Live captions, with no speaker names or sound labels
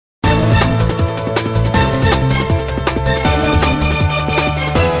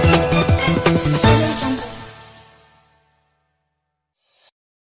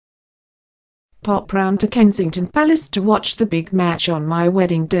Pop round to Kensington Palace to watch the big match on my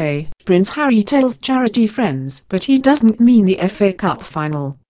wedding day, Prince Harry tells charity friends, but he doesn't mean the FA Cup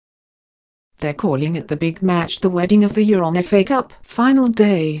final. They're calling it the big match, the wedding of the year on FA Cup final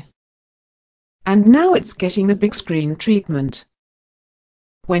day. And now it's getting the big screen treatment.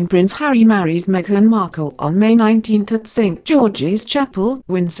 When Prince Harry marries Meghan Markle on May 19 at St. George's Chapel,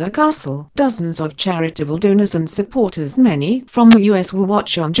 Windsor Castle, dozens of charitable donors and supporters, many from the US, will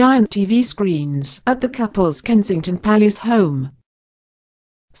watch on giant TV screens at the couple's Kensington Palace home.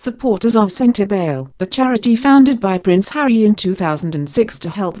 Supporters of Centrebale, the charity founded by Prince Harry in 2006 to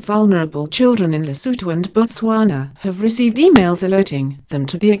help vulnerable children in Lesotho and Botswana, have received emails alerting them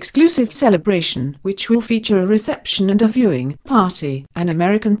to the exclusive celebration, which will feature a reception and a viewing party, an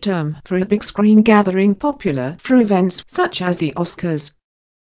American term for a big screen gathering popular for events such as the Oscars.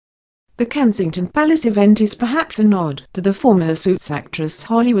 The Kensington Palace event is perhaps a nod to the former Suits actress'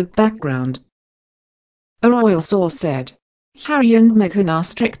 Hollywood background. A royal source said, "Harry and Meghan are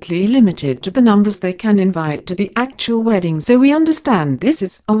strictly limited to the numbers they can invite to the actual wedding, so we understand this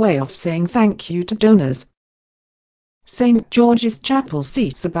is a way of saying thank you to donors." St. George's Chapel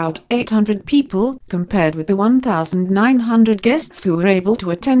seats about 800 people, compared with the 1,900 guests who were able to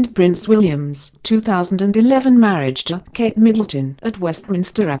attend Prince William's 2011 marriage to Kate Middleton at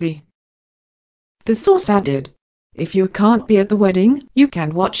Westminster Abbey. The source added, "If you can't be at the wedding, you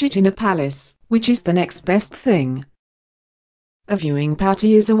can watch it in a palace, which is the next best thing." A viewing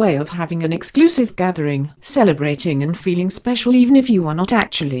party is a way of having an exclusive gathering, celebrating and feeling special even if you are not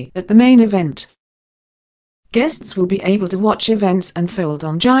actually at the main event. Guests will be able to watch events unfold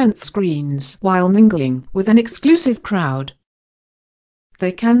on giant screens while mingling with an exclusive crowd.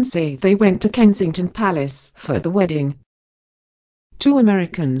 They can say they went to Kensington Palace for the wedding. To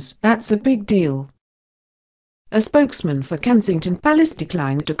Americans, that's a big deal. A spokesman for Kensington Palace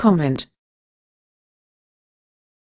declined to comment.